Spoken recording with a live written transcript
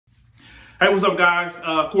Hey, what's up, guys?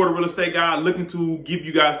 Cory, real estate guy, looking to give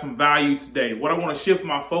you guys some value today. What I want to shift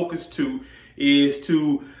my focus to is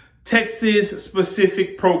to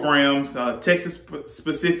Texas-specific programs,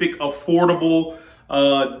 Texas-specific affordable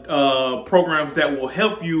programs that will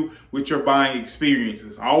help you with your buying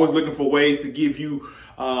experiences. I'm always looking for ways to give you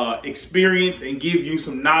experience and give you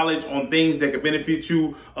some knowledge on things that can benefit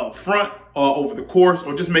you up front, over the course,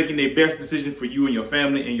 or just making the best decision for you and your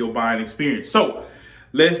family and your buying experience. So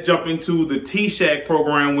let's jump into the TSAHC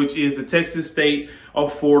program, which is the Texas State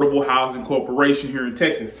Affordable Housing Corporation here in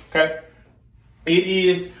Texas. Okay, it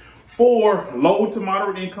is for low to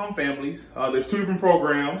moderate income families. There's two different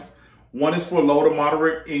programs. One is for low to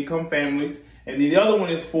moderate income families, and the other one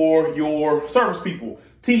is for your service people,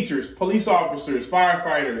 teachers, police officers,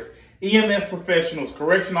 firefighters, EMS professionals,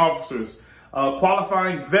 correction officers,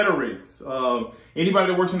 qualifying veterans,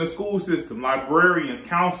 anybody that works in the school system, librarians,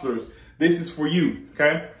 counselors. This is for you,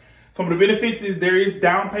 okay? Some of the benefits is there is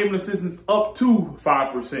down payment assistance up to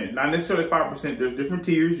 5%. Not necessarily 5%. There's different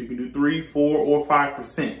tiers. You can do 3, 4, or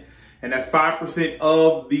 5%. And that's 5%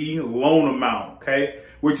 of the loan amount, okay?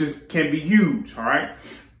 Which can be huge, all right?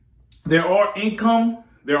 There are income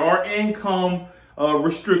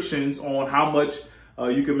restrictions on how much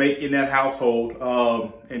you can make in that household.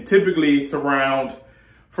 And typically it's around,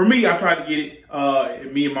 for me, I tried to get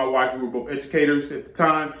it, me and my wife, we were both educators at the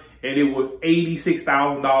time, and it was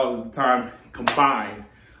 $86,000 at the time combined.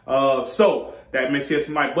 So that makes sense.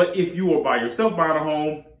 But if you are by yourself buying a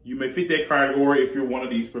home, you may fit that category if you're one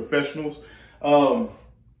of these professionals.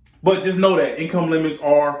 But just know that income limits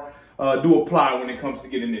do apply when it comes to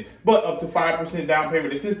getting this. But up to 5% down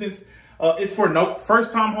payment assistance. It's for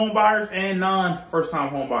first-time home buyers and non-first-time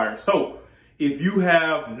home buyers. So if you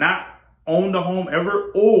have not owned a home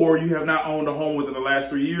ever, or you have not owned a home within the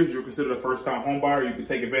last 3 years, you're considered a first-time home buyer, you can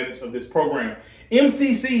take advantage of this program.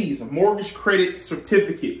 MCC's Mortgage Credit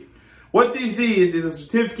Certificate. What this is a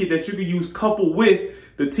certificate that you can use coupled with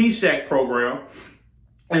the TSAHC program,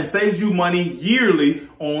 and it saves you money yearly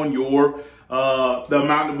on your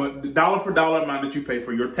the dollar for dollar amount that you pay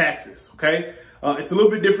for your taxes. Okay, it's a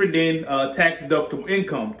little bit different than tax deductible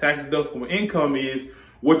income. Tax deductible income is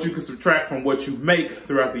what you can subtract from what you make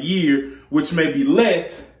throughout the year, which may be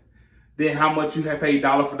less than how much you have paid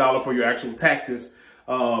dollar for dollar for your actual taxes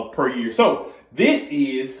per year. So this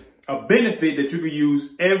is a benefit that you can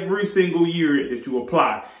use every single year that you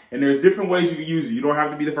apply. And there's different ways you can use it. You don't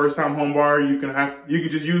have to be the first time home buyer. You can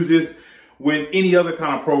just use this with any other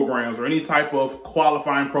kind of programs or any type of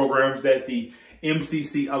qualifying programs that the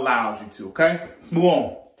MCC allows you to. Okay, let's move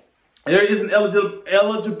on. There is an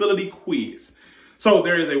eligibility quiz. So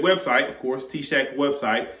there is a website, of course, TSAHC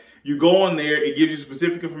website. You go on there, it gives you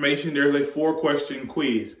specific information. There's a 4-question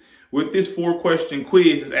quiz. With this 4-question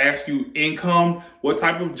quiz, it asks you income, what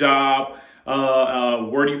type of job,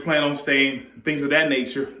 where do you plan on staying, things of that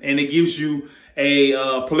nature. And it gives you a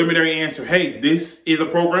preliminary answer. Hey, this is a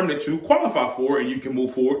program that you qualify for, and you can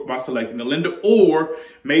move forward by selecting a lender, or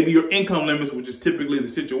maybe your income limits, which is typically the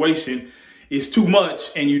situation, is too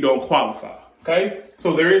much and you don't qualify. Okay,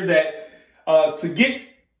 so there is that. To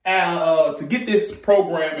get this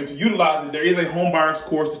program and to utilize it, there is a home buyers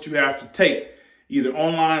course that you have to take, either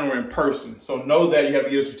online or in person. So know that you have to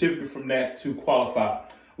get a certificate from that to qualify.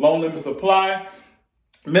 Loan limits apply.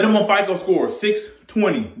 Minimum FICO score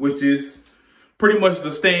 620, which is pretty much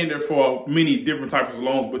the standard for many different types of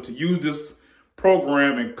loans. But to use this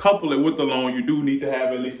program and couple it with the loan, you do need to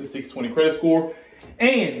have at least a 620 credit score.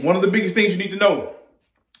 And one of the biggest things you need to know,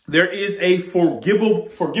 there is a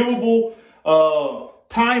forgivable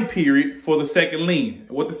time period for the second lien.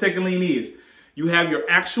 What the second lien is, you have your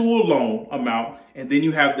actual loan amount, and then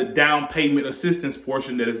you have the down payment assistance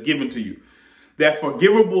portion that is given to you. That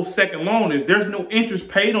forgivable second loan is there's no interest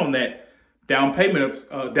paid on that down payment,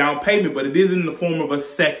 but it is in the form of a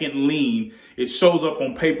second lien. It shows up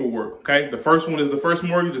on paperwork. Okay, the first one is the first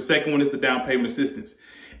mortgage, the second one is the down payment assistance.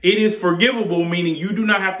 It is forgivable, meaning you do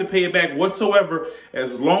not have to pay it back whatsoever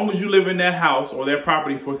as long as you live in that house or that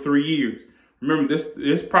property for 3 years. Remember,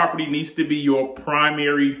 this property needs to be your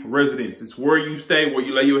primary residence. It's where you stay, where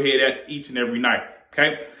you lay your head at each and every night,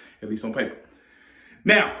 okay? At least on paper.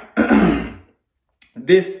 Now,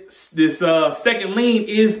 this second lien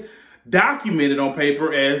is documented on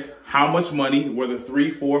paper as how much money, whether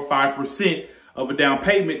 3, 4, 5% of a down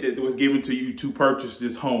payment that was given to you to purchase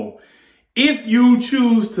this home. If you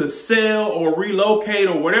choose to sell or relocate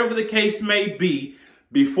or whatever the case may be,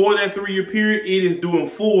 before that 3-year period, it is due in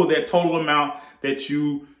full that total amount that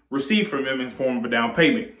you receive from them in the form of a down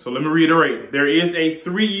payment. So let me reiterate. There is a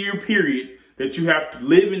 3-year period that you have to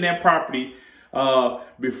live in that property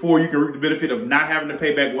before you can reap the benefit of not having to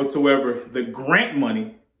pay back whatsoever. The grant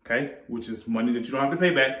money, okay, which is money that you don't have to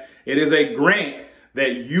pay back. It is a grant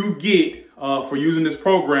that you get for using this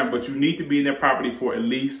program, but you need to be in that property for at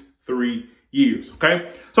least 3 years,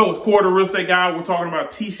 okay? So it's Cory, the real estate guy. We're talking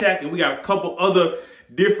about TSAHC, and we got a couple other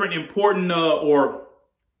different important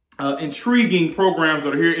intriguing programs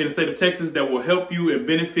that are here in the state of Texas that will help you and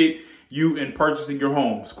benefit you in purchasing your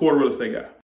home. It's Cory, the real estate guy.